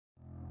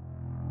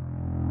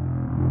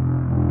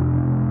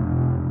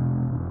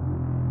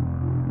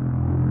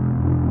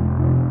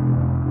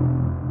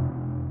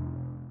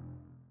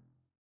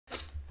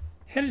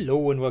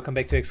Hello and welcome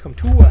back to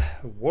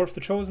Xcom2, War of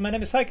the Chosen. My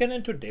name is Syken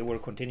and today we're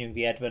continuing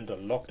the Advent of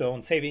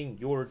Lockdown Saving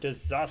Your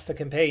Disaster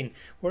campaign.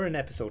 We're in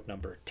episode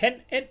number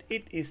 10 and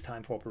it is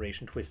time for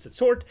Operation Twisted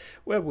Sword,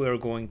 where we're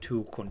going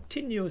to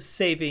continue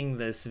saving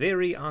this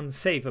very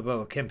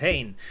unsavable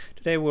campaign.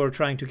 Today we're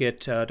trying to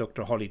get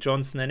Dr. Holly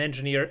Johnson, an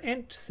engineer,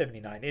 and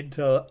 79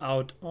 Intel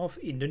out of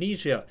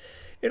Indonesia.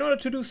 In order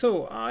to do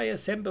so, I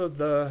assembled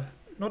the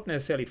not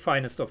necessarily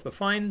finest of the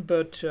fine,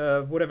 but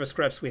whatever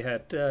scraps we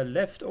had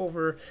left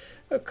over,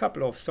 a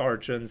couple of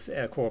sergeants,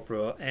 a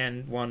corporal,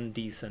 and one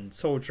decent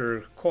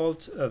soldier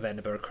called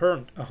Vandenberg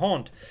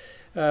Haunt.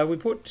 We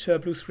put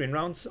blue screen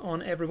rounds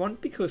on everyone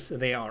because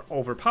they are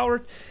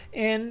overpowered,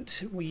 and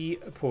we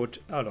put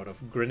a lot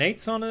of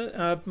grenades on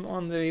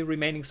the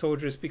remaining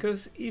soldiers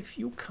because if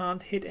you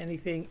can't hit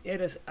anything,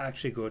 it is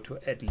actually good to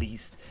at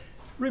least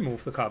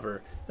remove the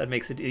cover. That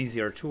makes it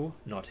easier to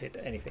not hit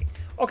anything.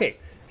 Okay,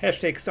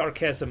 hashtag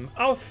sarcasm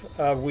off.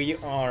 We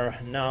are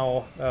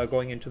now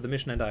going into the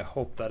mission, and I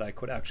hope that I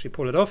could actually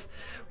pull it off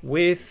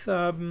with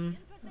 0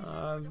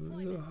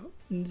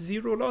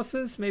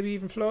 losses, maybe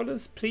even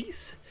flawless,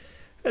 please.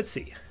 Let's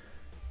see.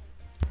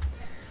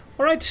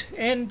 All right,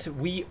 and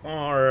we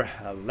are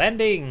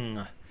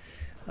landing.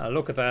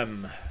 Look at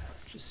them,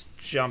 just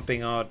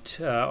jumping out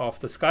off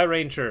the Sky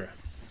Ranger.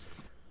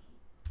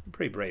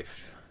 Pretty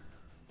brave,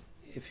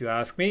 if you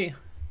ask me.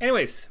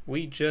 Anyways,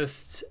 we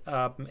just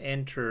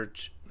entered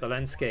the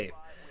landscape.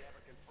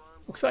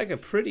 Looks like a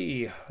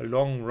pretty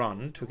long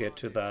run to get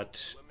to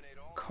that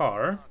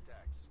car.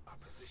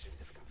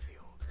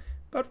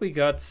 But we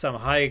got some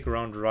high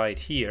ground right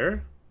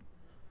here.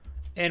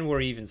 And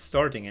we're even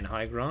starting in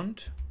high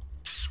ground.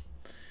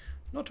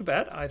 Not too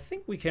bad. I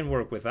think we can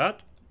work with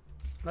that.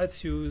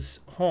 Let's use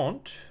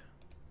Haunt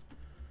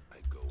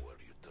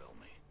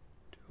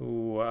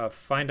to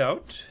find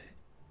out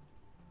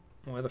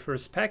where the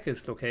first pack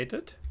is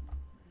located.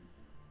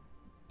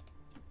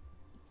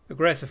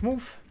 Aggressive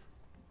move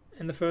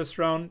in the first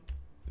round,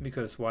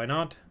 because why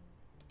not?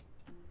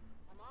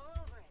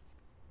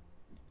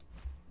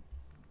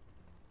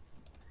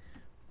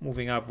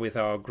 Moving up with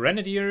our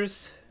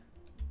grenadiers.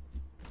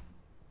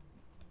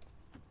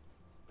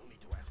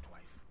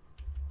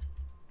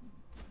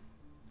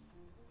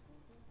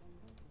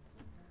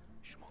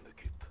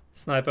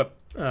 Sniper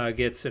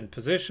gets in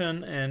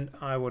position, and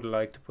I would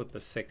like to put the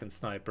second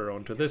sniper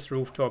onto this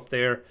rooftop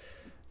there.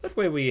 That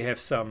way we have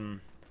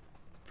some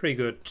pretty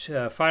good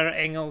fire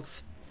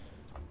angles.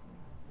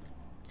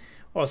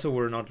 Also,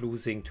 we're not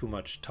losing too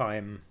much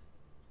time,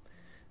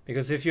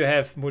 because if you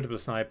have multiple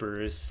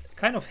snipers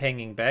kind of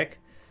hanging back,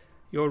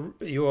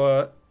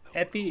 you're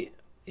at the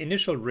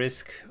initial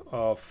risk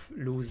of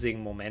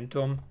losing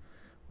momentum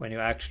when you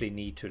actually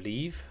need to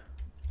leave.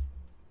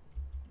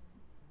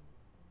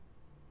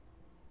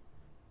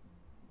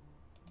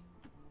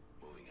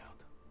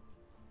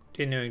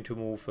 Continuing to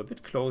move a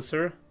bit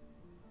closer.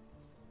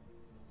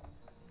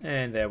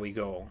 And there we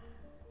go.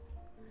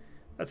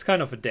 That's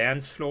kind of a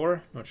dance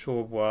floor. Not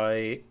sure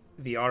why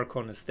the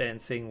Archon is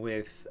dancing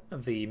with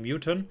the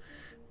Mutant,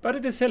 but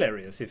it is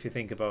hilarious if you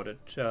think about it.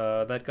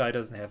 That guy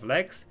doesn't have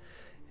legs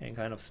and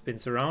kind of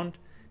spins around.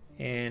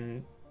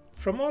 And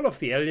from all of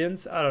the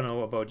aliens, I don't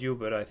know about you,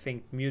 but I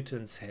think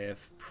mutants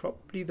have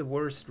probably the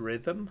worst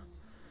rhythm.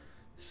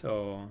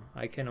 So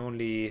I can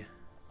only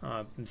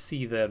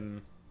see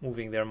them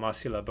moving their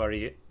muscular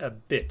body a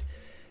bit.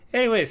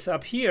 Anyways,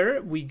 up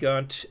here we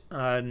got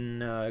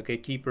a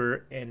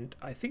gatekeeper, and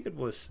I think it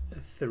was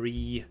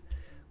 3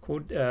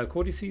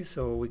 codices,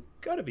 so we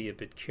gotta be a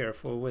bit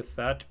careful with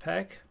that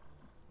pack.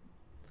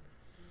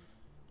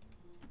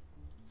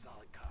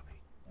 Solid copy.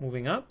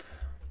 Moving up.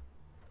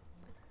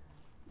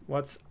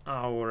 What's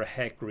our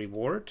hack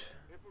reward?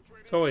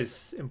 It's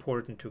always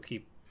important to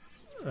keep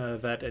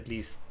that at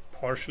least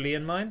partially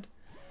in mind.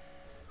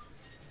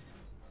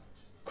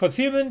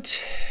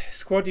 Concealment.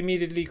 Squad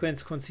immediately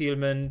grants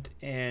concealment,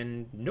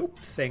 and nope,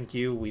 thank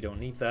you, we don't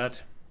need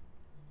that.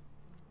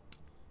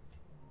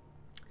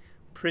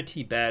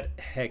 Pretty bad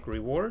hack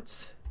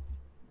rewards.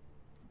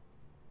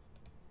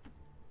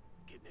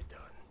 Getting it done.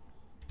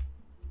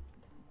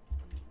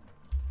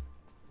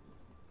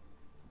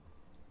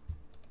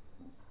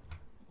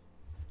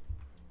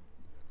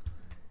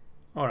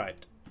 All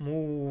right,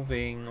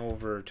 moving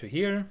over to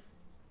here.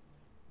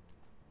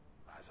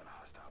 Eyes on a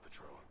hostile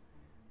patrol.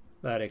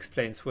 That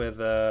explains where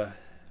the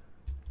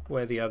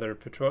other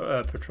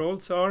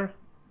patrols are.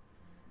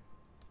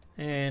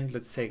 And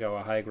let's take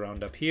our high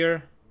ground up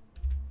here.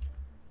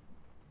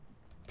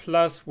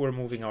 Plus, we're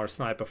moving our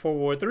sniper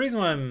forward. The reason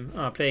why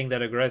I'm playing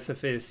that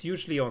aggressive is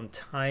usually on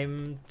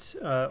timed,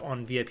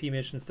 on VIP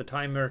missions, the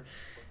timer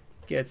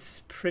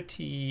gets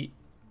pretty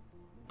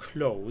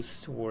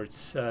close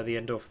towards the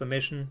end of the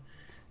mission.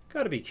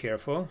 Gotta be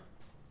careful.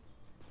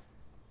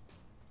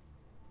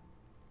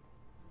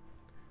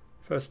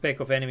 First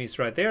pack of enemies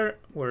right there.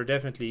 We're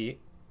definitely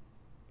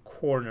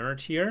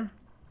cornered here.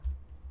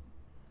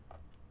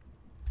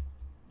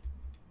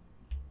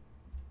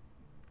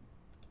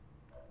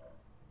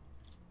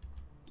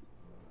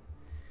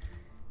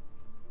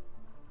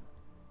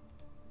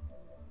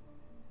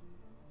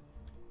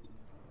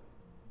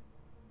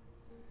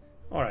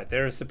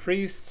 there's the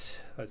priest.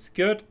 That's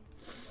good.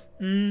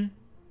 Knowing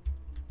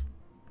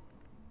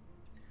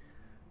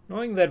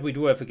that we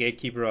do have a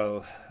gatekeeper,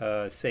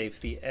 I'll save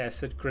the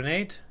acid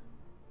grenade.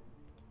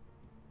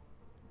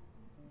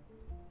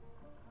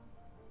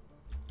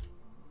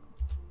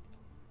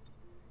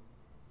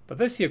 But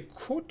this here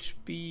could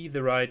be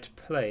the right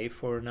play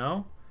for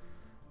now.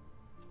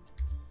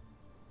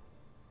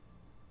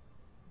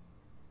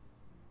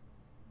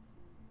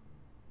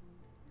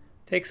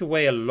 Takes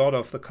away a lot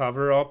of the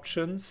cover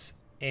options,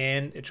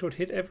 and it should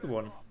hit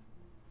everyone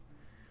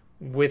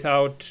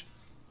without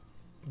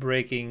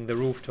breaking the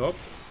rooftop.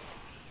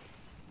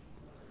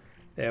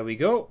 There we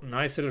go.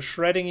 Nice little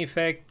shredding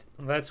effect.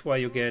 That's why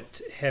you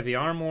get heavy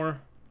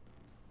armor.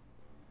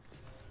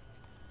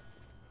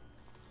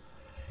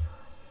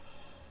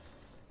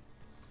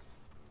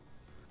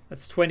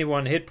 That's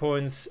 21 hit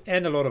points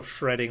and a lot of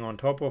shredding on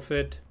top of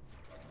it.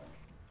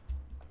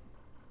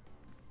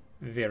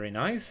 Very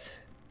nice.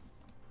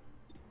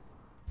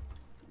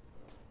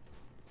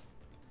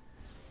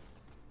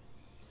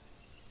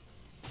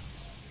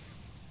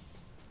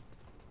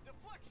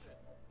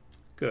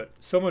 Good.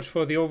 So much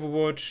for the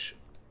Overwatch.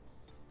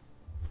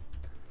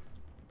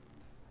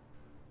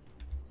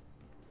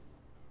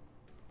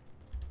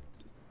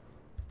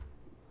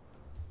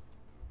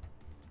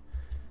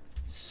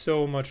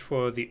 So much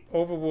for the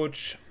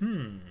Overwatch.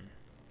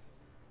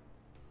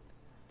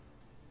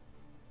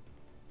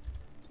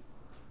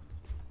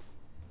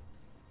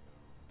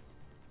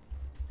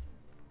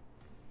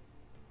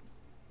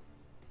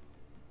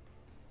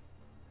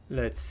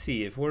 Let's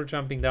see. If we're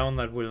jumping down,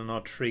 that will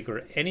not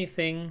trigger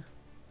anything.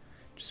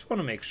 Just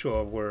want to make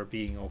sure we're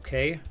being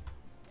okay.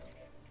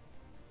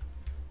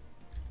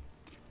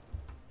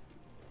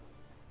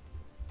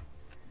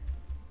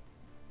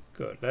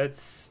 Good.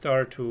 Let's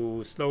start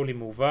to slowly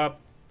move up.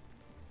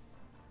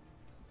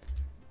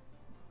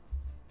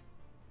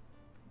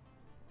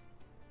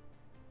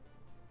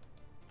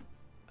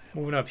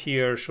 Moving up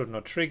here should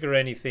not trigger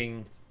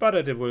anything, but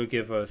it will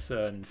give us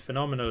a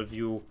phenomenal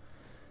view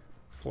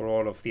for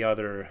all of the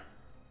other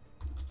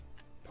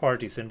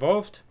parties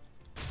involved.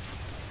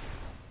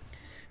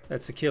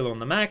 That's a kill on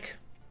the Mac.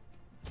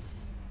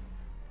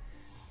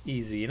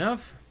 Easy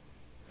enough.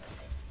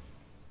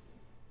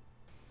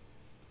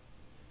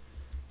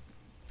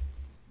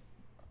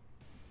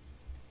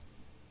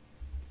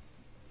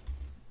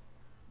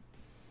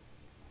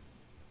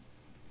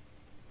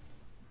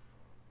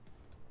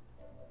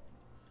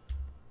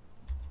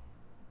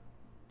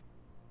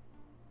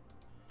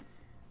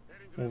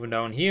 Moving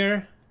down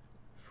here,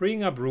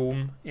 freeing up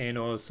room and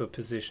also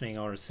positioning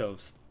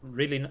ourselves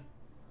really.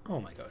 Oh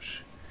my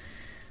gosh.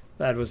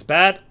 That was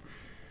bad.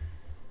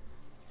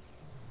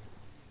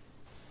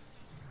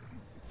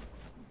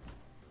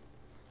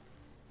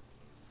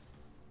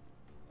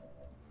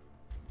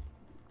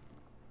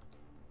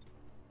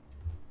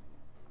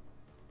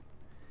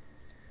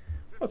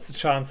 What's the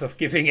chance of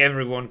giving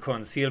everyone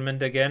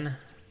concealment again?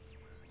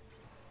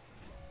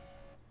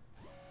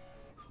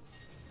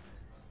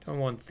 Don't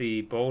want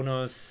the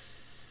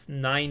bonus.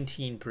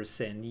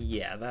 19%.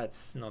 Yeah,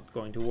 that's not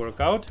going to work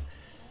out.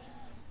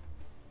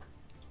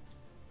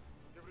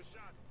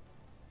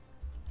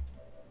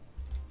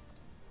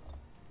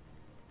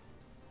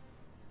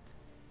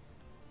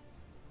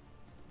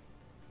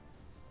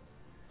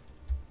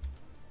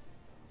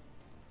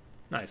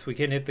 Nice, we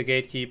can hit the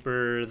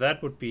gatekeeper.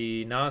 That would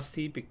be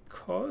nasty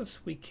because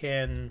we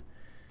can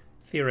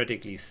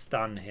theoretically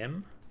stun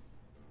him.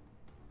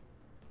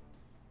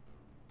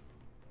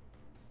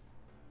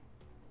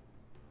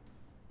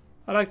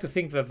 I like to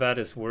think that that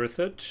is worth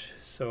it.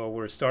 So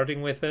we're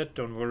starting with it.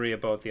 Don't worry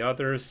about the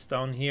others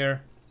down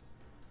here.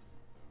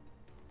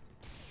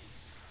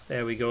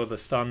 There we go, the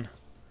stun.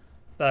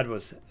 That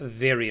was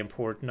very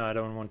important. I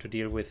don't want to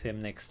deal with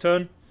him next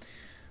turn.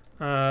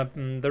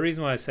 The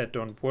reason why I said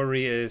don't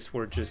worry is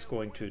we're just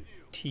going to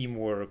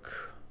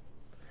teamwork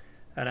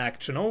an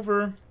action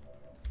over.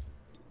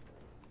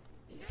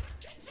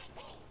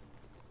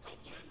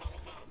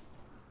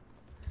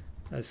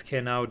 This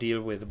can now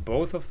deal with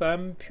both of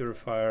them,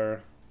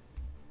 Purifier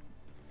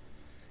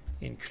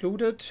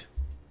included.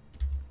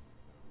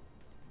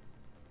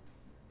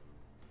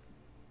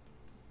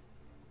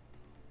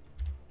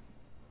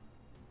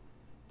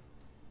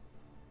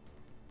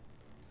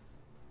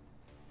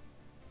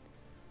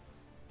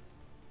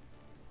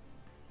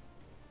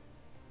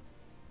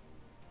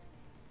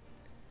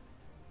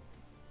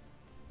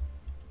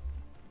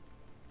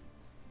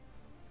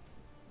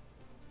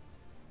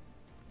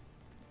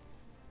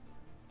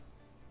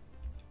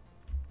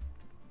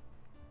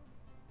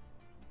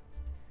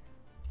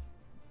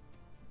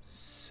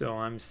 So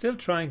I'm still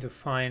trying to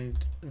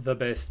find the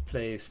best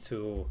place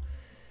to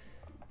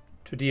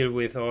deal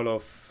with all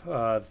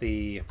of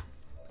the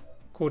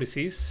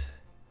codices.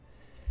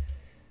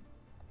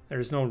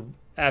 There is no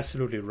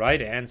absolutely right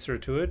answer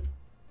to it.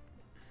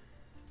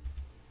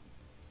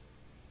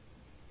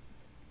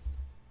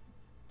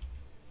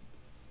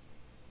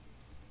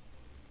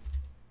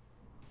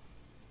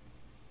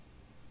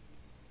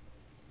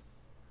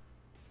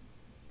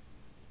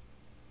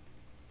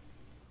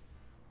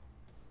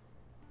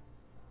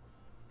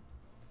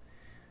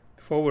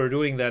 Before we're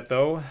doing that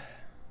though,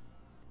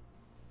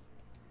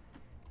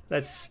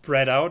 let's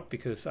spread out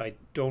because I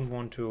don't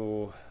want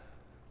to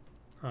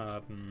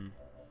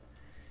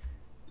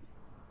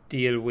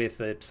deal with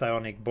the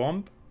psionic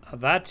bomb.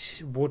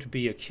 That would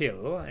be a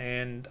kill,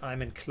 and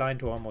I'm inclined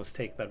to almost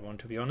take that one,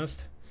 to be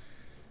honest.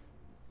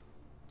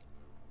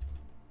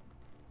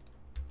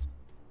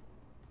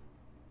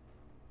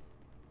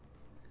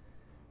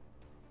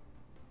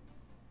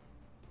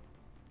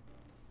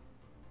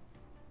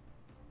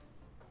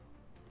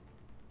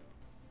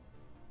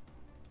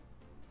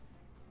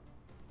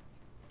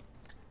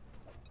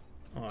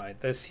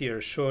 Alright, this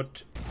here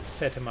should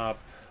set him up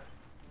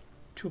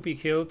to be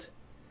killed.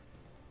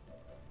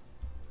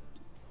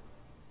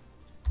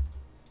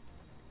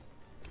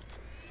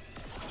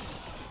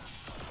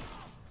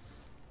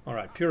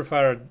 Alright,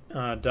 purifier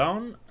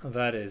down.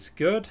 That is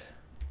good.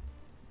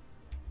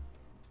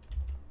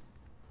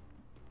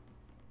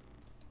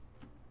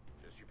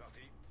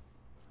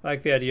 I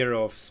like the idea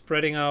of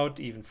spreading out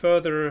even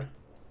further.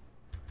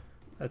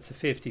 That's a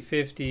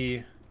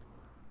 50-50.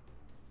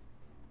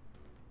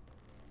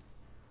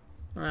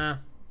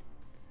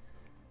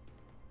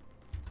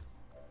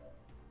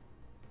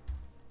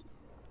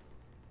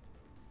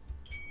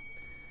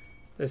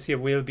 This here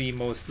will be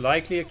most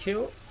likely a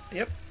kill.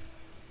 Yep.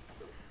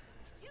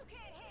 You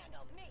can't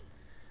handle me.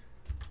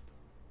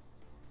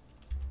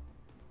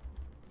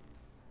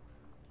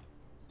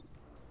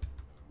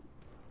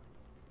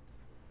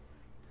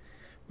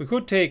 We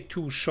could take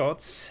 2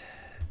 shots,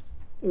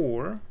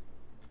 or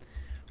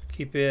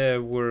keep.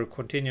 We're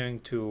continuing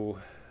to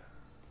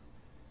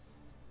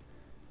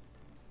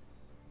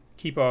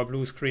keep our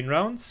blue screen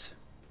rounds,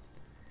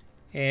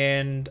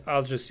 and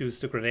I'll just use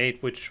the grenade,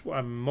 which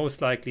I'm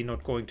most likely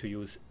not going to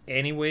use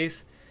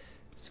anyways.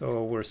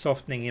 So we're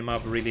softening him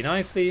up really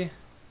nicely.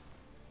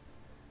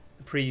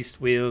 The priest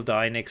will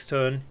die next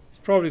turn. He's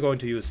probably going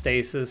to use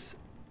stasis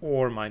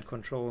or mind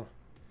control.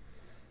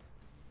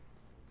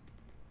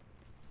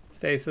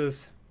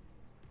 Stasis,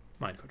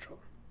 mind control.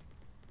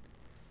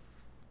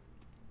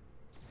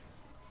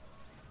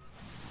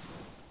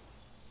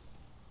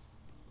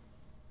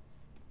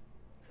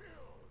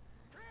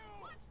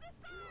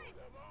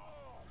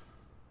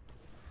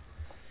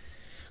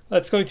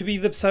 That's going to be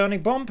the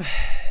psionic bomb.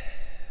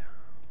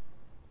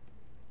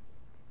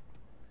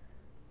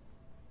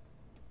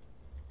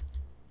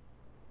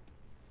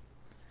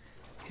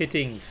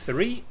 Hitting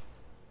 3.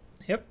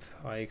 Yep,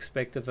 I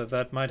expected that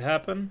that might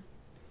happen.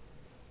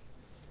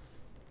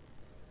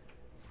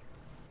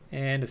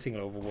 And a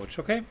single overwatch,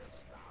 okay.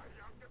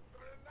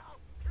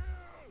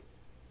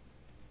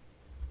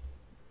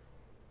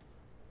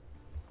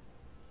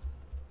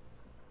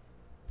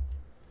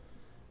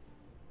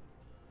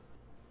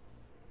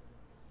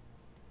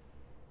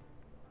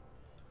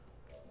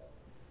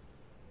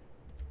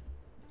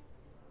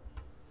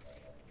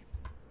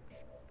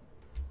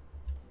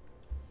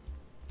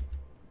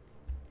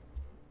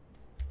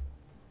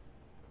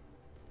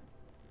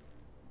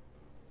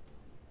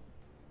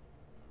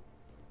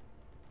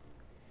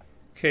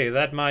 Okay,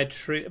 that might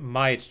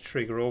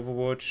trigger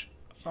Overwatch.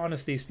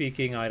 Honestly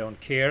speaking, I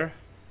don't care.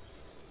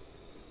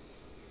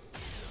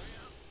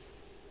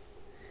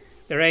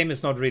 Their aim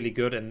is not really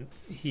good, and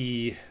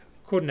he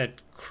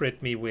couldn't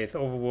crit me with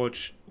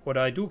Overwatch. What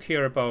I do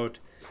care about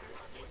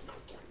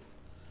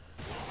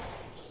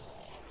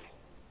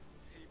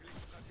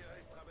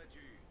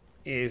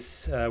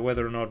is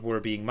whether or not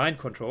we're being mind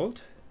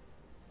controlled.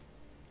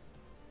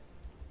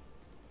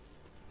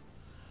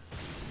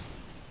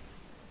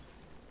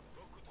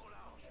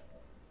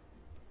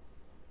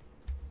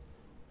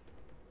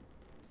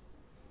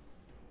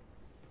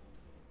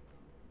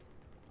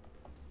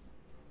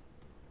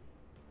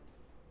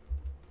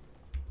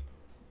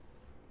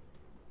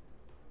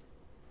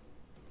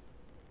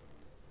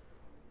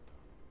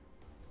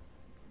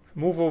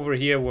 Move over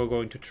here, we're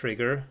going to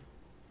trigger.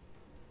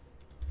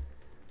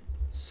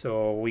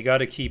 So we got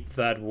to keep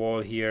that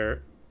wall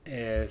here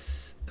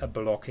as a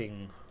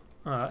blocking,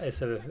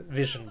 as a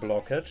vision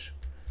blockage.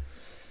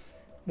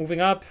 Moving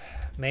up,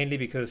 mainly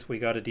because we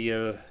got to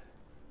deal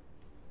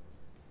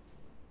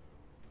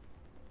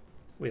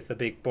with the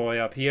big boy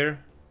up here.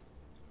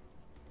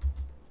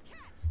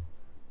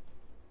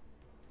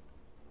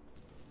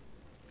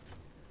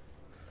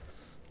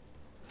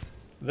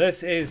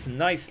 This is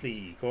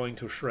nicely going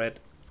to shred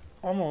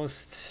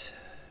almost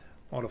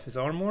all of his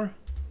armor.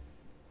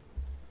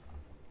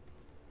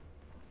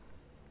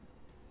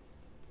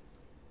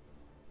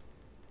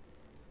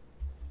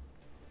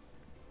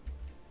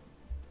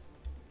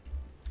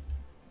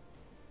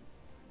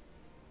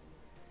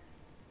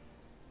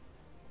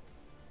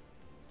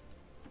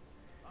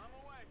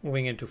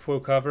 Moving into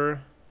full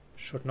cover,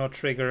 should not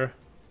trigger.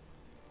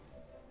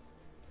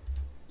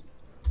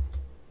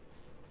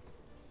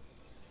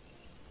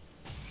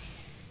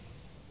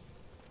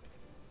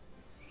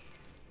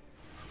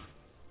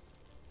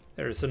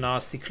 There's a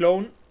nasty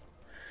clone.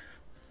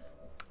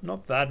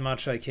 Not that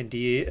much I can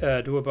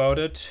do about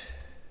it.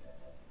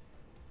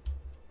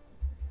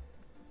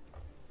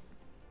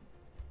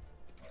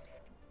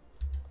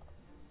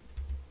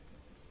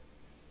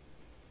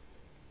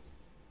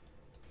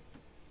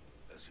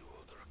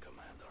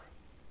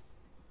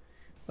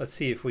 Let's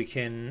see if we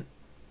can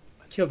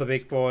kill the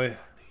big boy.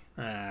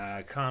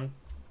 I can't.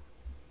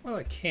 Well,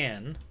 I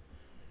can.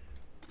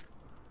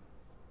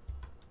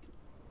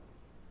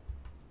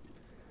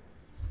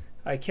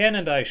 I can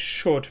and I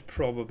should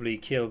probably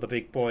kill the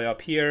big boy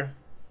up here.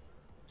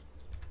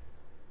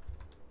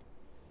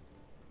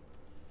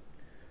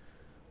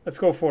 Let's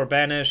go for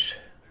banish.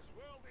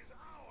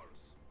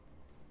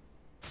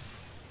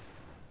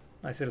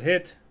 Nice little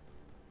hit.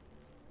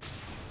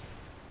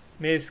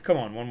 Miss. Come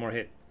on, one more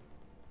hit.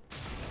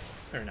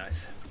 Very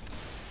nice.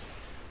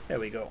 There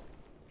we go.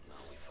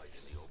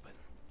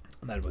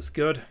 That was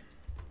good.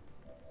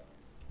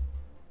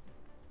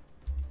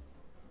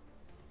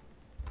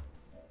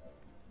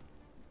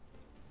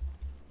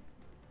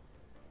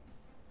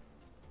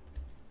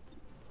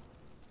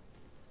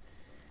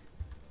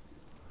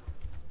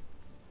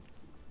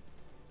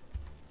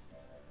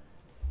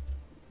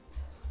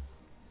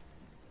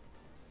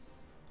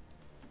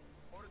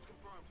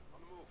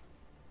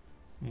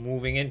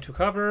 Moving into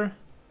cover.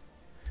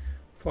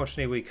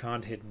 Fortunately, we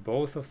can't hit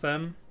both of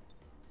them.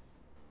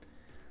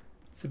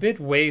 It's a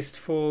bit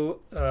wasteful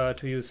to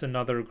use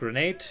another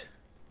grenade.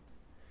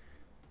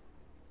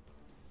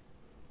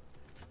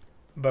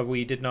 But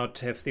we did not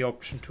have the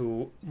option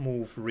to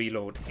move,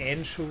 reload,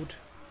 and shoot.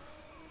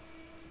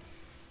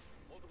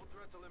 Multiple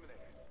threats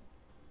eliminated.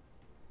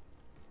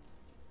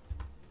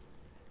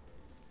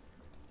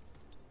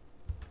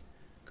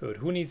 Good.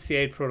 Who needs the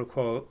 8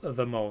 protocol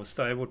the most?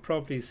 I would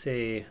probably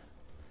say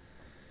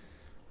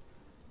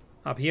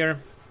up here.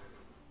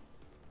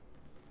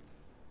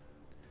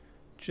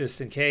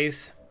 Just in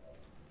case.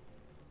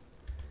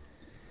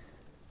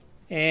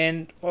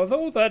 And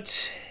although that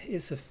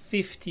is a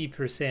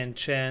 50%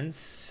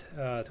 chance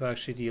to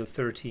actually deal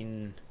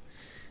 13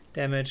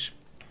 damage,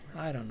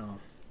 I don't know.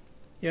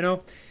 You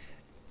know,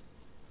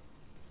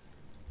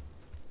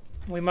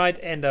 we might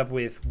end up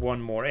with one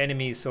more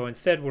enemy, so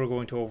instead we're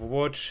going to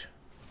Overwatch.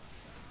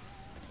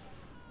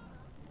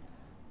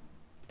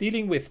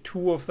 Dealing with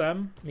 2 of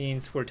them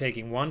means we're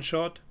taking 1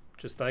 shot,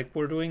 just like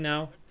we're doing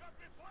now,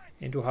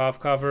 into half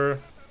cover.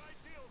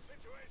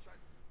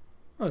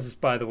 Oh, this is,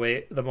 by the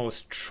way, the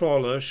most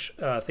trollish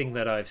thing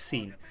that I've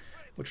seen.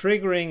 We're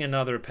triggering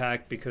another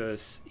pack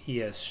because he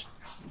has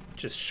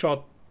just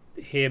shot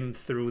him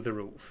through the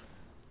roof.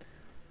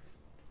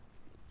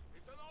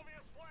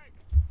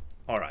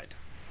 Alright.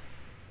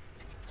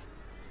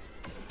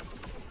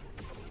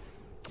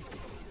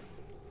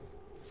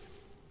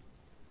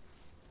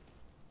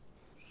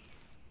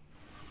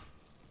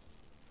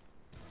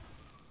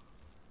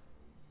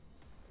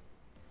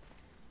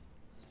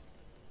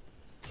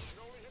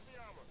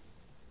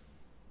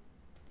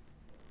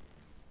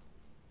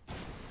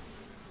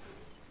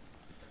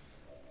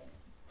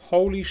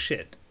 Holy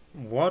shit,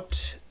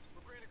 what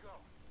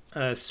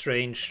a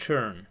strange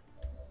turn.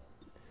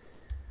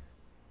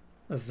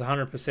 This is a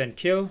 100%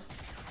 kill.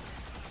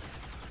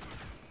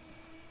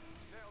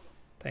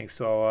 Thanks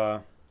to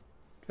our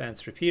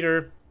advanced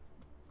repeater.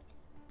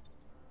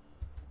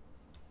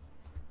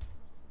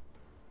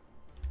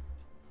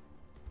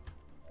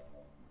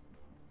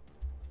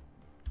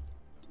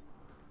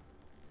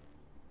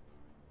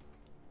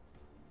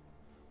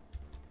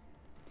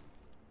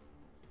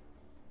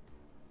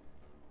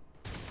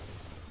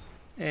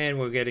 And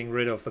we're getting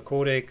rid of the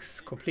codex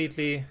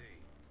completely.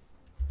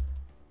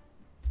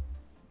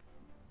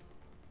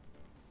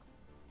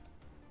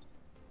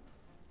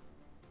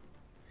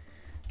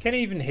 Can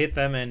even hit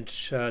them and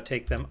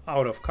take them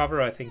out of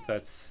cover. I think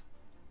that's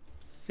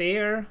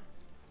fair.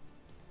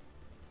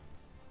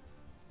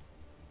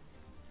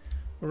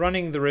 We're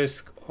running the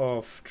risk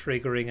of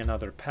triggering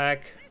another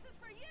pack.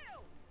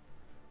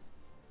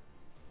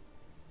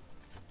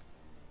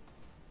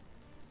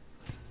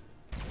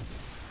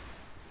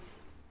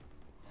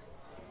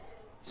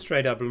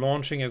 Straight up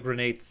launching a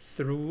grenade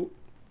through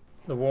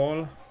the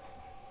wall.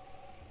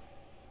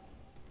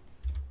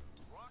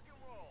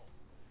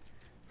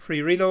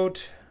 Free reload,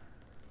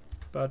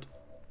 but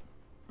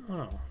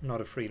oh,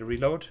 not a free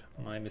reload,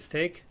 my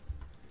mistake.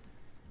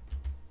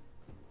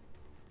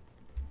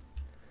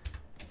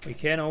 We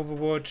can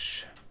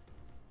Overwatch.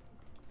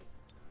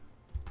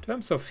 In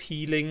terms of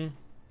healing,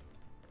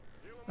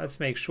 let's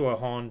make sure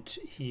Haunt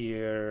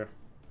here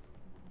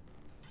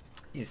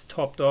is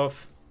topped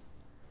off.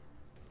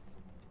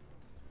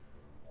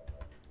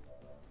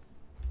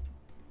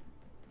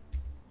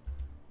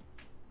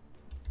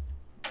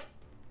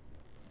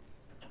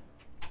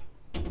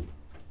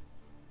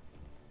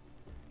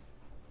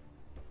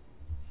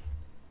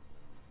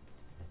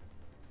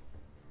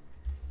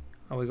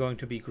 Are we going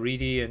to be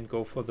greedy and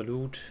go for the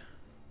loot?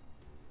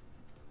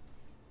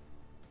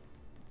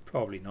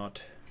 Probably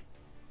not.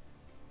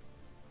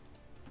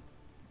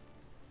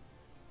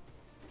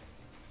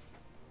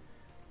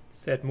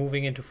 Instead,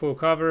 moving into full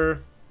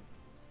cover.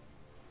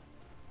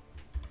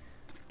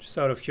 Just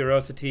out of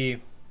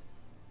curiosity.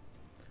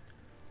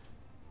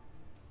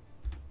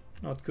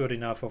 Not good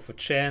enough of a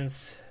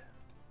chance.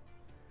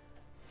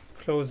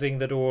 Closing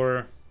the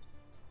door.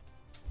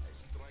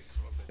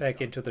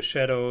 Back into the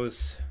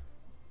shadows.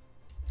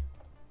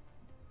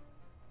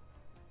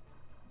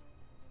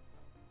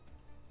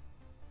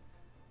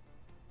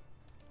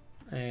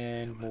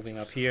 And moving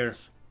up here.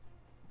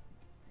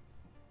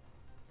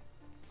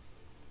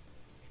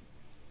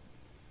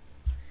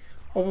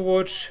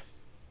 Overwatch.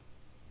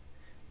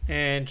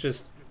 And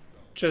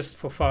just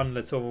for fun,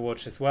 let's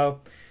Overwatch as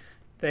well.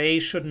 They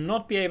should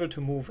not be able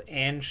to move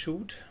and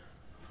shoot.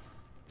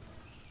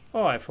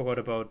 Oh, I forgot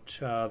about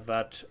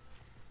that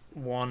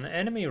one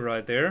enemy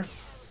right there.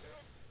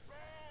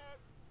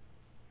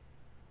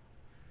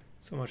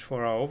 So much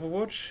for our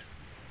Overwatch.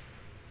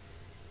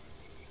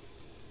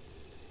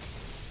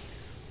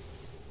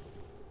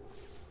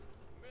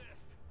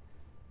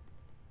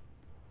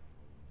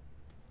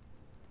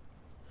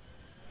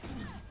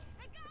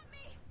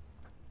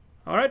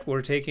 Alright,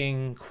 we're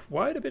taking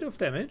quite a bit of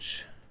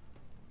damage.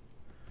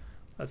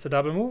 That's a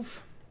double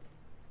move.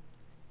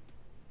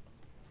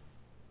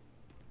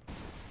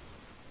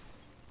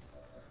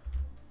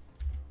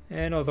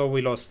 And although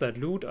we lost that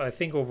loot, I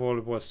think overall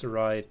it was the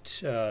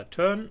right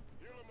turn.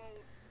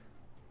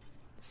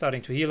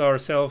 Starting to heal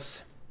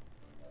ourselves.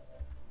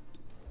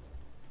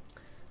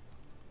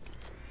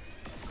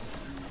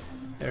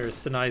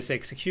 There's the nice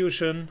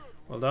execution.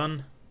 Well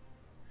done.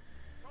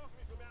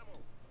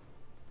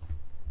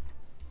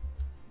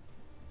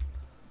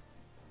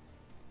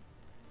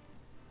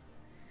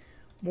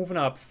 Moving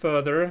up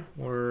further,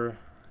 we're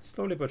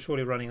slowly but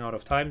surely running out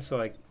of time, so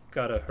I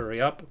gotta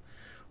hurry up.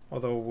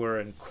 Although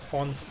we're in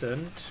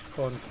constant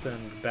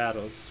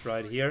battles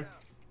right here.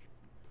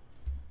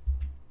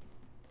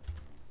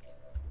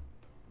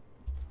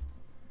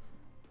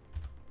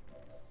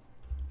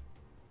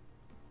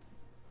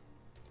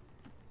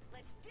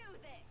 Let's do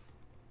this.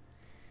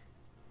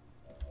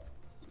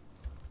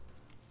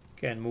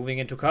 Again, moving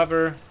into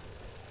cover.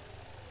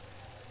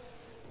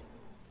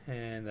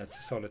 And that's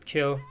a solid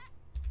kill.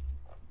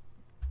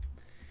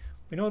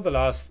 We know the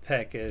last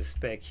pack is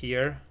back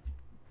here.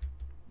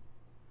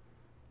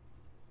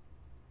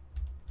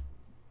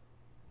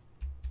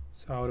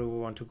 So how do we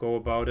want to go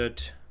about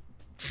it?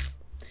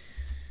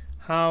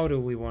 How do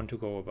we want to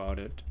go about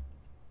it?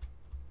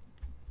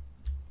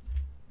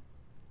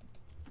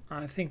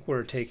 I think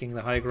we're taking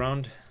the high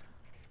ground.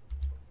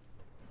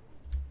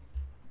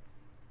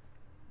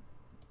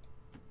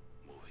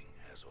 Moving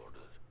as ordered.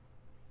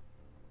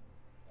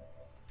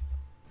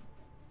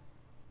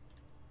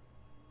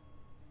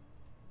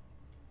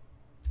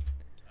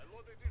 I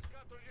loaded these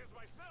cartridges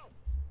myself.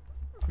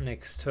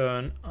 Next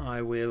turn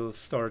I will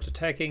start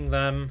attacking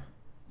them.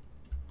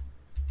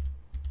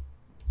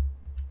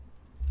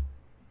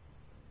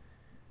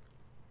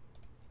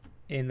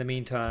 In the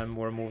meantime,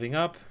 we're moving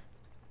up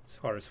as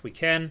far as we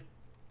can.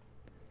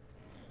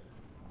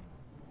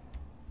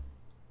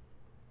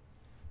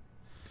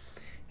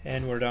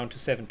 And we're down to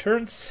 7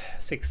 turns,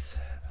 6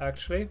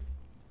 actually.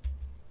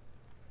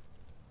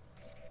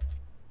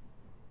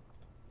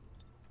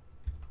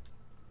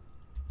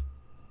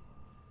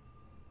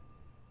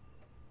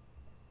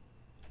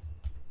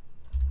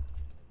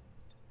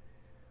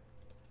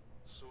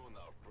 Soon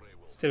our prey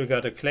will. Still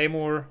got a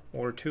claymore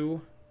or 2.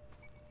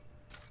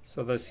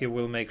 So this here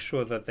will make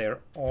sure that they're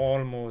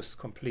almost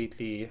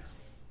completely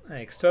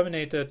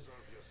exterminated.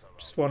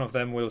 Just one of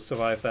them will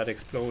survive that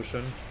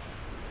explosion.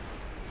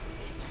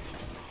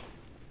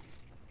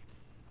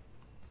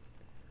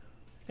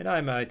 And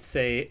I might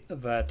say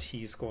that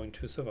he's going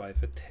to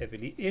survive it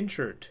heavily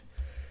injured.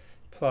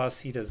 Plus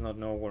he does not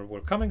know where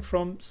we're coming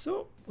from,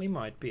 so we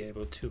might be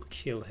able to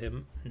kill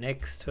him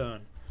next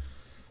turn.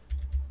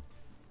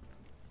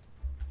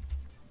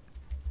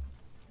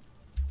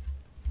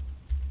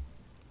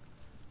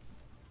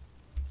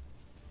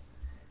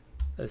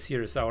 This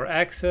here is our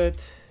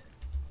exit.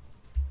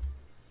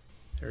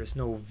 There is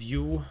no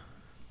view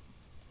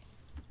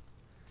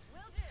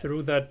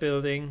through that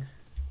building.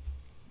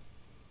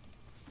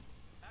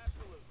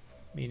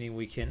 Meaning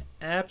we can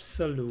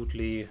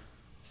absolutely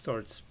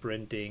start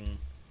sprinting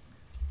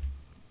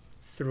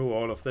through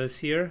all of this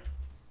here.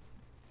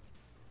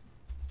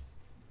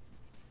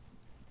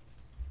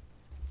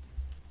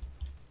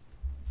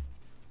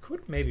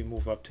 Could maybe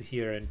move up to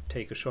here and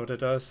take a shot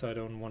at us. I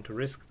don't want to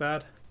risk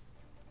that.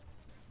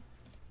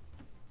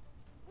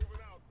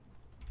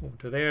 Move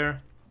to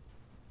there.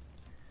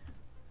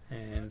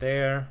 And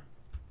there.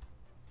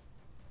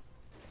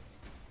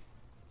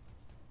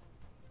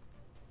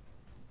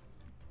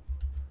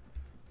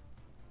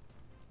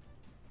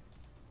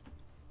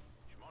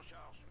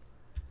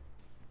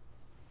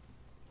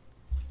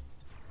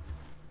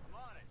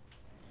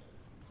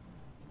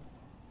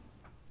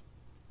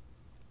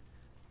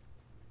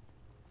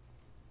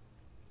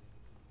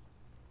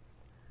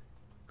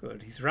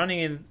 Good. He's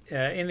running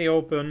in the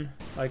open.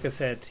 Like I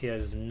said, he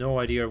has no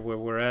idea where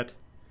we're at.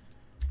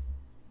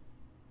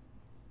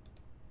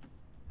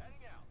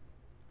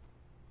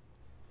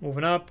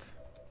 Moving up.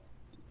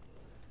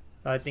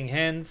 Lightning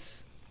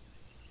hands.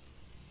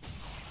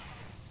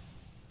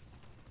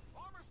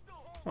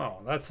 Wow,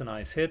 that's a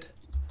nice hit.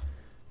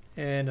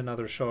 And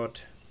another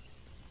shot.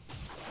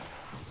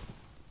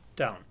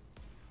 Down.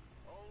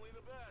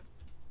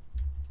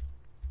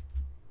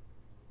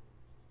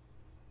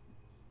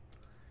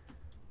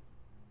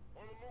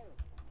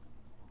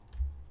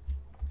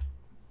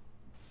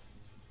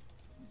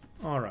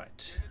 All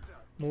right.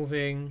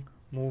 Moving,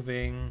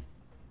 moving.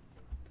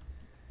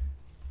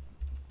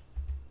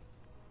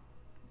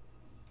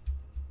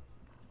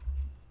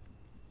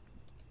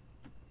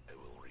 I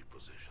will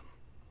reposition.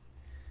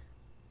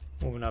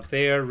 Moving up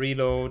there,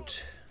 reload.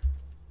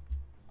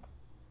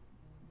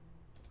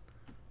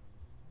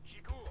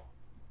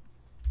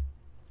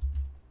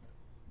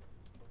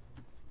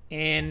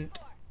 And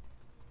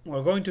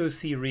we're going to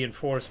see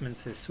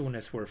reinforcements as soon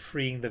as we're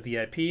freeing the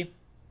VIP.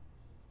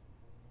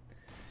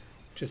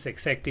 Which is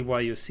exactly why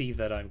you see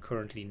that I'm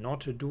currently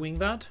not doing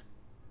that.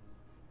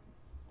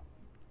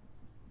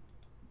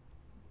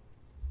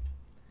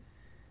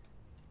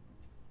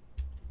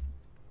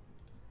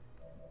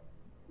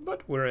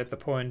 But we're at the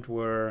point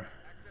where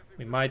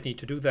we might need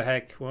to do the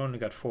hack. We only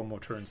got 4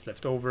 more turns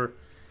left over.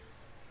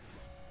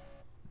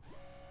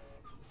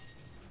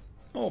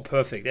 Oh,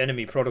 perfect.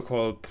 Enemy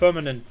protocol.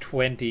 Permanent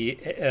 20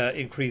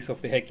 increase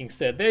of the hacking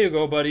stat. There you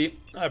go, buddy.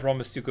 I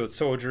promised you good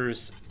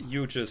soldiers.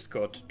 You just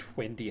got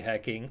 20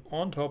 hacking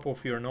on top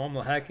of your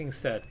normal hacking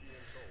stat.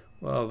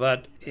 Well,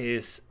 that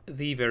is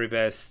the very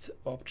best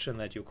option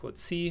that you could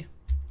see.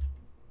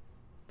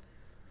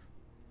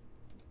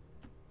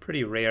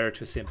 Pretty rare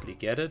to simply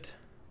get it.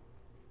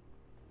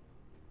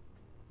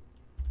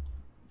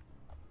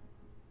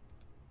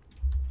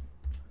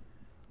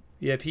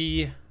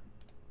 VIP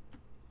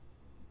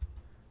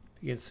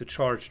begins to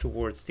charge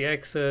towards the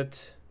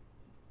exit.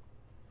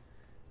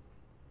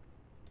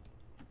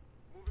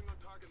 Moving on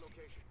target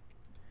location.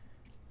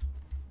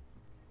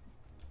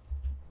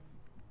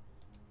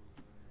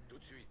 Tout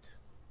de suite.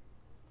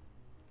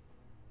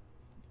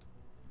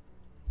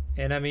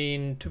 And I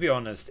mean, to be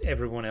honest,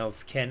 everyone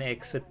else can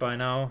exit by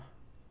now.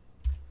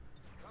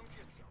 Come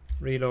get some.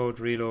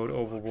 Reload, reload,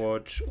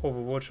 overwatch,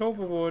 overwatch,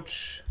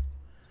 overwatch.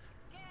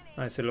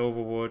 Nice little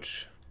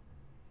overwatch.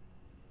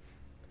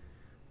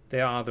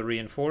 There are the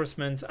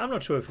reinforcements. I'm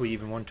not sure if we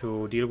even want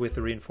to deal with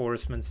the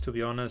reinforcements, to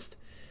be honest.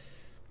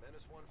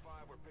 Menace 1-5,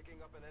 we're picking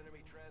up an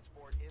enemy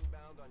transport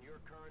inbound on your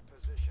current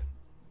position.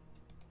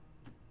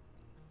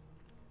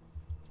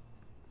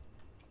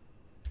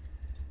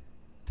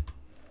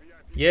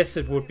 Yes,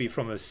 it would be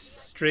from a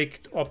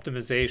strict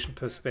optimization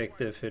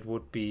perspective, it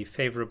would be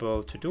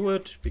favorable to do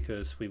it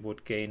because we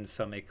would gain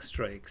some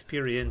extra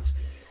experience.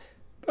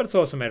 But it's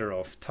also a matter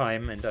of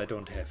time, and I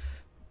don't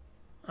have...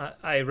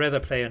 I'd rather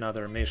play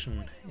another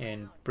mission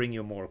and bring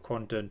you more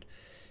content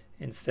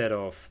instead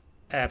of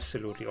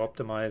absolutely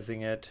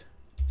optimizing it.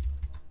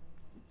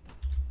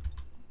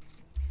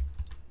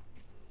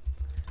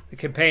 The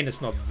campaign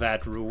is not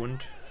that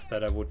ruined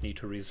that I would need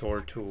to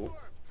resort to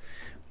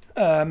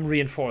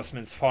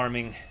reinforcements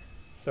farming.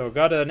 So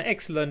got an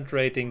excellent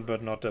rating,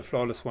 but not a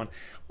flawless one.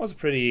 Was a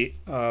pretty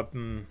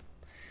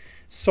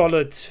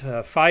solid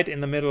fight in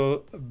the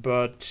middle,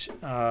 but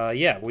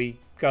yeah, we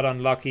got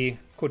unlucky.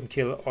 Couldn't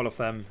kill all of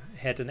them,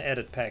 had an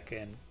added pack,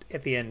 and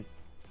at the end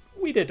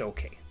we did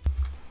okay.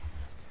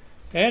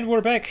 And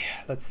we're back.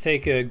 Let's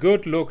take a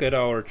good look at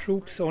our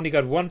troops. Only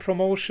got 1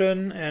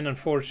 promotion and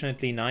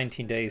unfortunately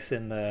 19 days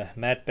in the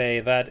Mad Bay.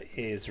 That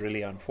is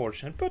really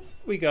unfortunate, but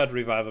we got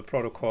Revival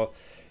Protocol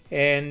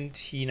and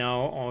he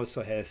now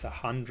also has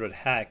 100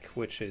 hack,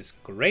 which is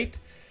great.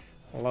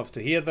 I love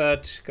to hear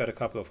that. Got a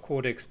couple of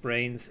Codex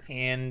Brains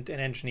and an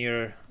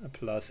Engineer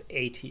plus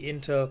 80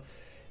 Intel.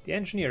 The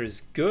Engineer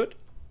is good.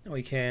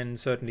 We can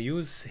certainly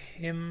use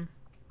him.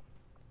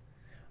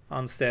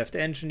 Unstaffed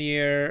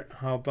Engineer.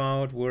 How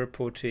about we're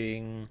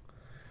putting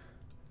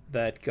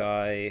that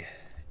guy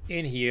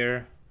in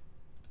here.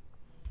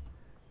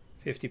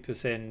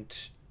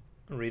 50%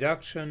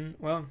 reduction.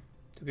 Well,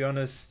 to be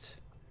honest,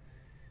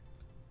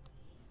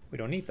 we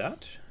don't need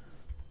that.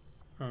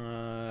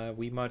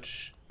 We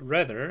much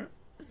rather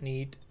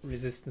need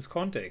resistance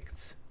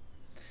contacts.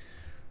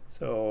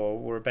 So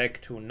we're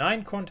back to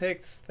 9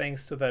 contacts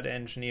thanks to that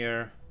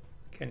Engineer.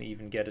 Can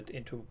even get it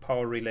into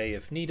power relay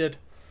if needed.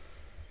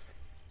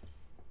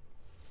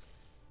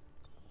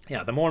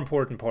 Yeah, the more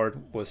important part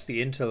was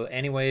the intel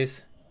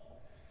anyways.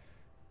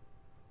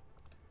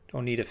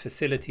 Don't need a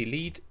facility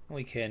lead.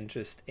 We can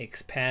just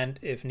expand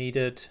if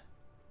needed.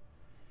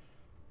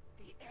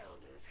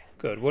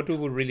 Good. What do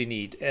we really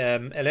need?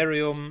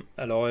 Alerium,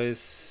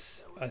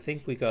 alloys. I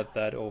think we got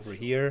that over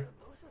here.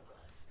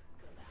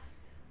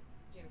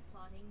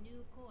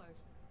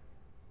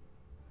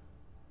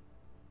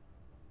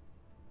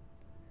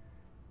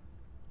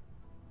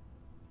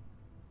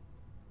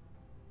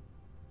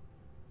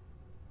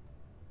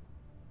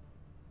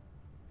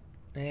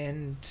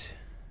 And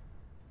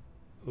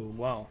oh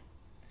wow,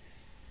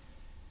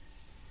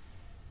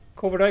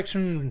 covert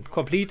action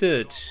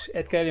completed.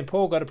 Edgar Allan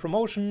Poe got a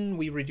promotion.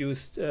 We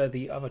reduced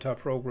the avatar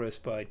progress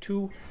by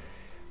 2.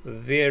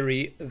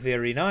 Very,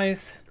 very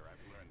nice.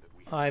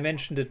 I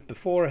mentioned it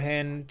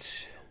beforehand.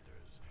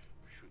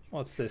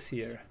 What's this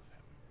here?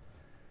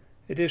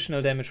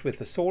 Additional damage with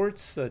the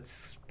swords.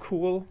 That's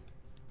cool,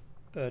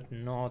 but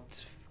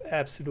not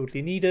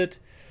absolutely needed.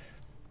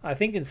 I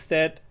think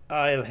instead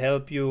I'll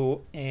help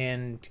you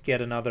and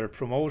get another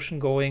promotion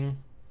going.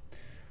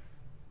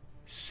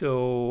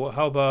 So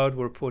how about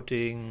we're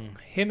putting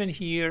him in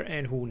here,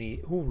 and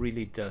who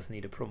really does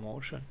need a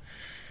promotion?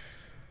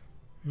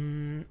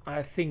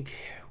 I think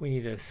we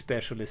need a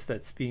specialist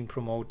that's being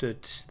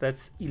promoted.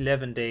 That's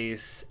 11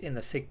 days in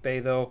the sick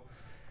bay though.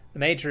 The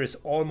major is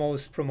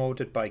almost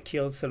promoted by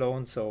kills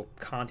alone, so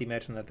can't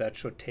imagine that that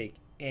should take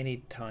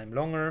any time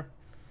longer.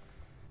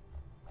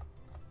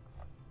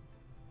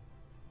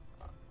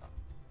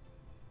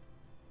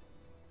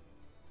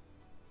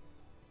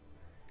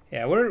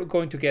 Yeah, we're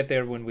going to get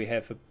there when we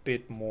have a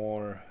bit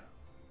more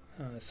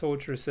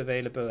soldiers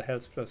available.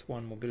 Health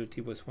 +1, mobility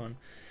was 1.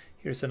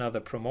 Here's another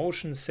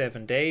promotion,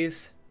 7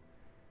 days.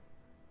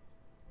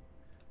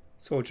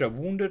 Soldier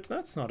wounded,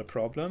 that's not a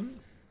problem,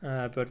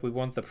 but we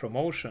want the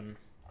promotion.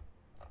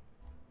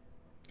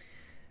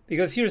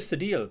 Because here's the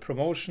deal,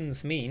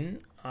 promotions mean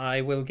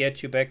I will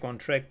get you back on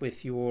track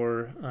with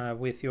your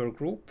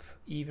group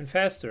even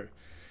faster.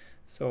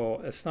 So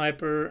a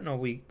sniper, no,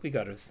 we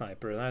got a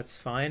sniper, that's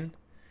fine.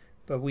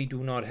 But we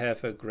do not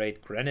have a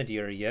great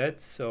grenadier yet,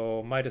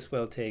 so might as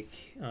well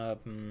take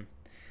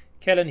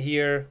Kellen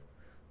here.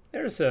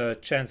 There's a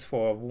chance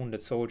for a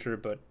wounded soldier,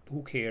 but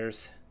who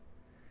cares?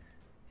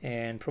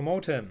 And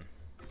promote him.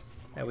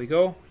 There we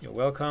go, you're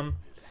welcome.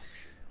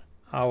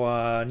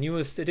 Our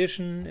newest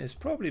addition is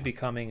probably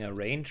becoming a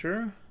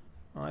ranger,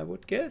 I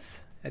would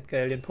guess.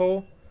 Edgar Allan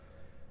Poe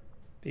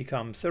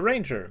becomes a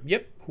ranger.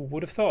 Yep, who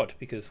would have thought,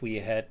 because we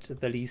had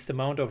the least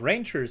amount of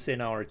rangers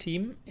in our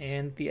team,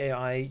 and the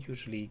AI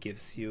usually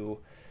gives you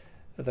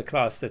the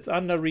class that's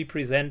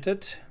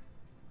underrepresented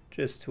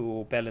just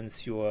to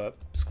balance your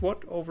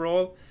squad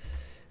overall.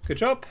 Good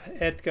job.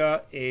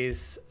 Edgar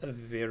is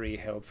very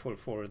helpful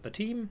for the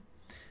team.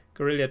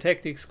 Guerrilla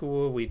Tactics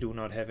School, we do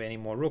not have any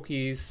more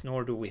rookies,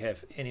 nor do we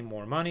have any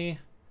more money.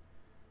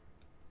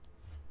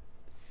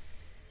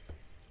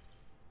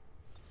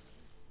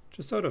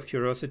 Just out of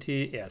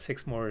curiosity, yeah,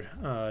 6 more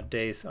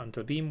days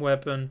until beam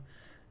weapon,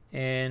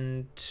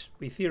 and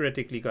we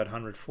theoretically got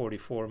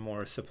 144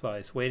 more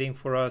supplies waiting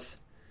for us.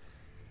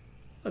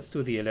 Let's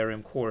do the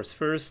Elarium course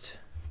first.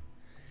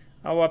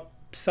 Our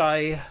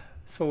Psy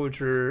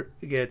soldier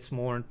gets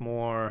more and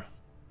more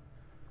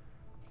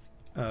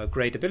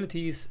great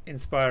abilities.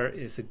 Inspire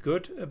is a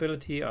good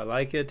ability, I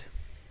like it.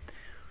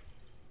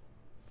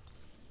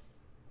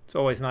 It's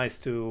always nice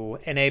to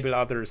enable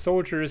other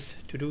soldiers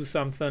to do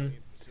something.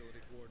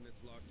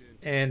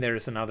 And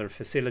there's another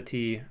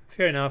facility,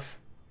 fair enough.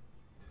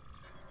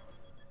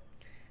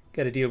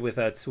 Gotta deal with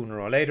that sooner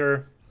or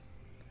later.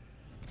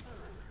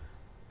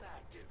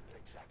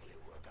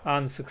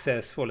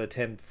 Unsuccessful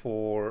attempt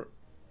for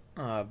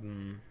a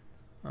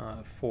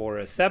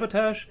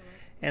sabotage,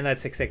 and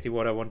that's exactly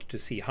what I wanted to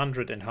see.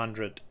 100 and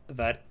 100,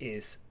 that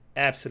is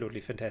absolutely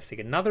fantastic.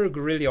 Another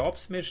guerrilla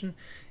ops mission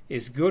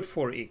is good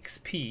for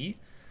XP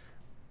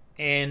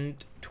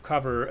and to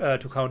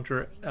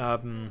counter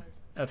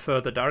a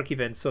further dark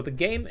event. So the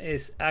game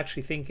is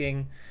actually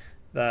thinking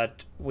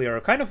that we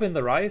are kind of in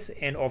the rise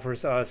and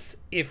offers us,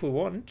 if we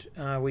want,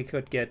 we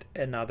could get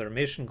another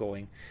mission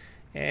going.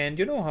 And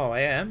you know how I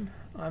am,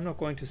 I'm not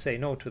going to say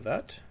no to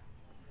that.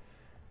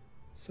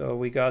 So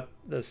we got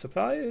the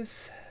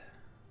supplies,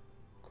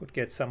 could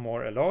get some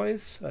more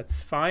alloys,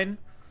 that's fine.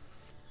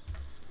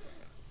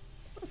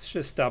 Let's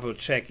just double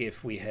check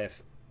if we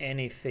have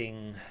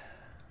anything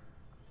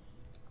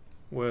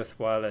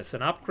worthwhile as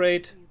an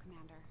upgrade.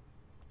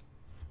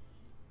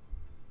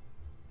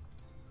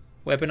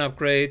 Weapon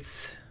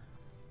upgrades.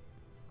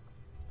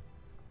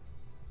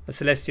 A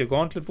Celestial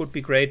Gauntlet would be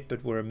great,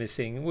 but we're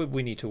missing.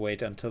 We need to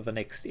wait until the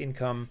next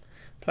income.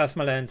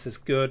 Plasma Lance is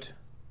good.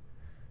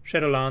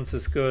 Shadow Lance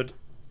is good.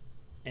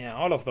 Yeah,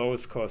 all of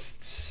those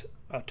costs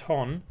a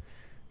ton.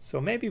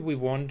 So maybe we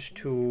want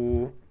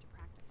to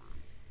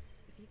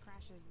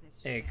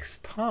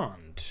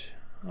expand.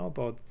 How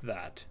about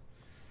that?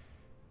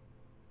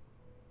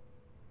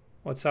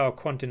 What's our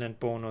continent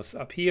bonus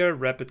up here?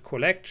 Rapid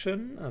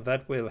collection.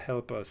 That will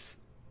help us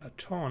a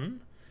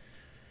ton.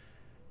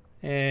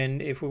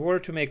 And if we were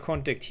to make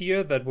contact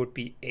here, that would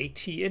be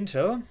 80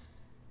 intel.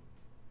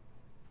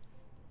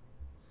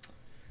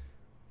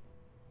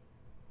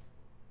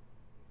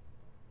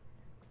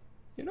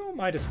 You know,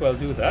 might as well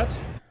do that.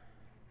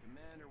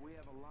 Commander, we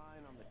have a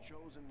line on the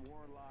chosen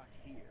warlock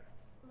here.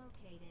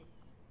 Located.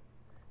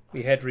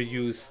 We had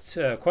reduced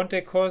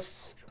contact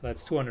costs.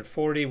 That's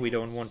 240. We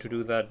don't want to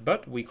do that,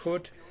 but we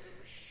could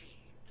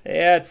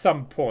at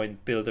some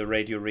point build a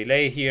radio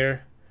relay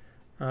here.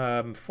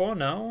 For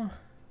now,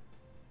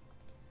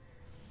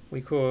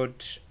 we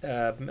could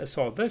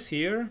assault this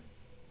here.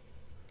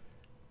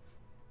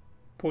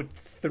 Put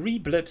 3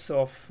 blips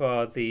of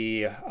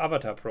the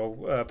Avatar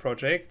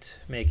project,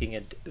 making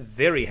it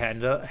very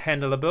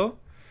handleable.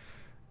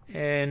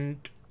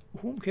 And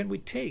whom can we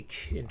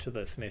take into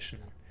this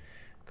mission?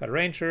 Got a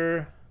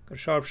Ranger, got a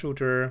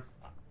Sharpshooter.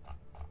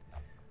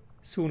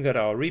 Soon got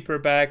our Reaper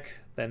back.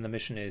 Then the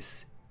mission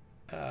is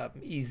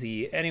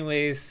easy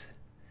anyways.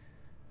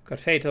 Got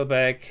Fatal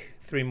back.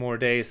 3 more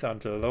days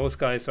until those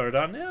guys are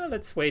done. Yeah,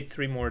 let's wait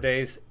 3 more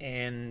days,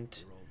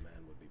 and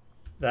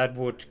that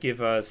would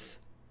give us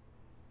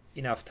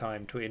enough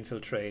time to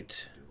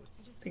infiltrate.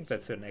 I think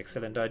that's an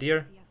excellent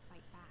idea.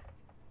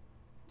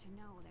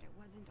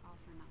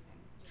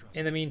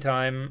 In the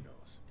meantime,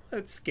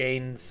 let's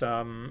gain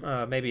some,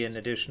 maybe an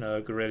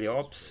additional guerrilla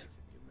ops.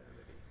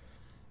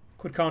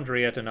 Could counter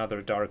yet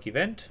another dark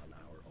event.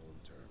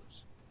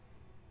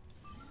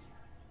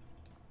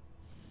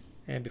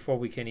 And before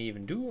we can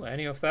even do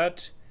any of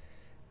that,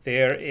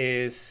 there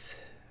is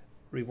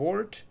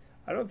reward.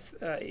 I don't.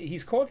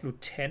 He's called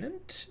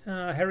Lieutenant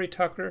Harry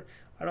Tucker.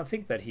 I don't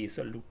think that he's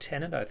a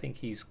lieutenant. I think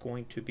he's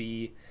going to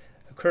be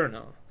a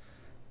colonel.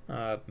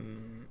 Oh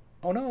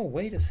no!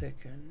 Wait a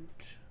second.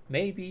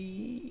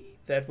 Maybe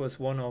that was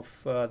one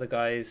of the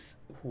guys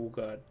who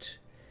got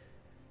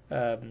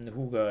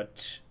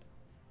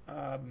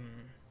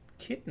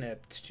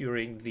kidnapped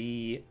during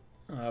the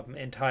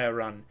entire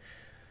run.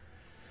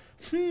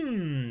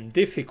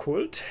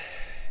 Difficult.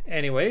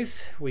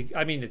 Anyways,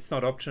 I mean, it's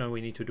not optional.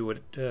 We need to do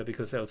it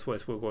because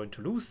elsewise we're going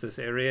to lose this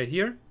area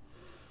here.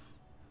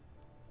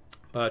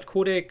 But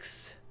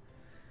Codex,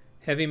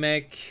 Heavy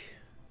Mech,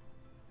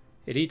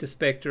 Elite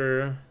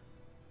Spectre,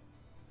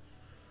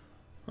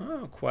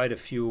 quite a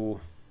few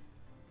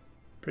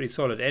pretty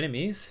solid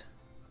enemies.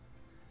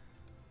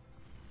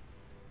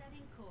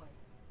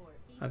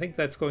 I think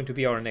that's going to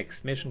be our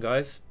next mission,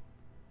 guys.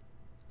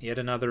 Yet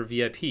another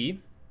VIP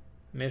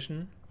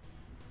mission.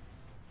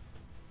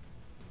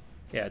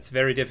 Yeah, it's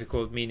very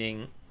difficult,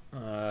 meaning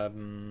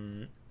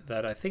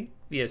that I think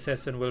the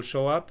assassin will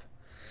show up.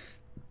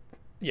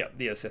 Yeah,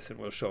 the assassin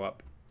will show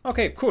up.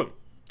 Okay, cool.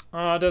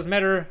 Doesn't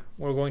matter.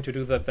 We're going to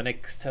do that the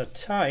next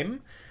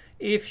time.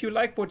 If you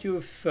like what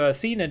you've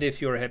seen and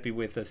if you're happy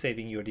with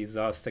saving your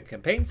disaster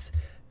campaigns,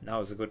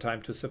 now is a good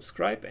time to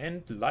subscribe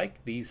and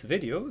like these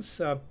videos.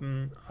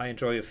 I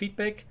enjoy your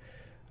feedback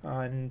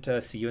and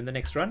see you in the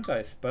next run,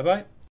 guys.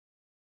 Bye-bye.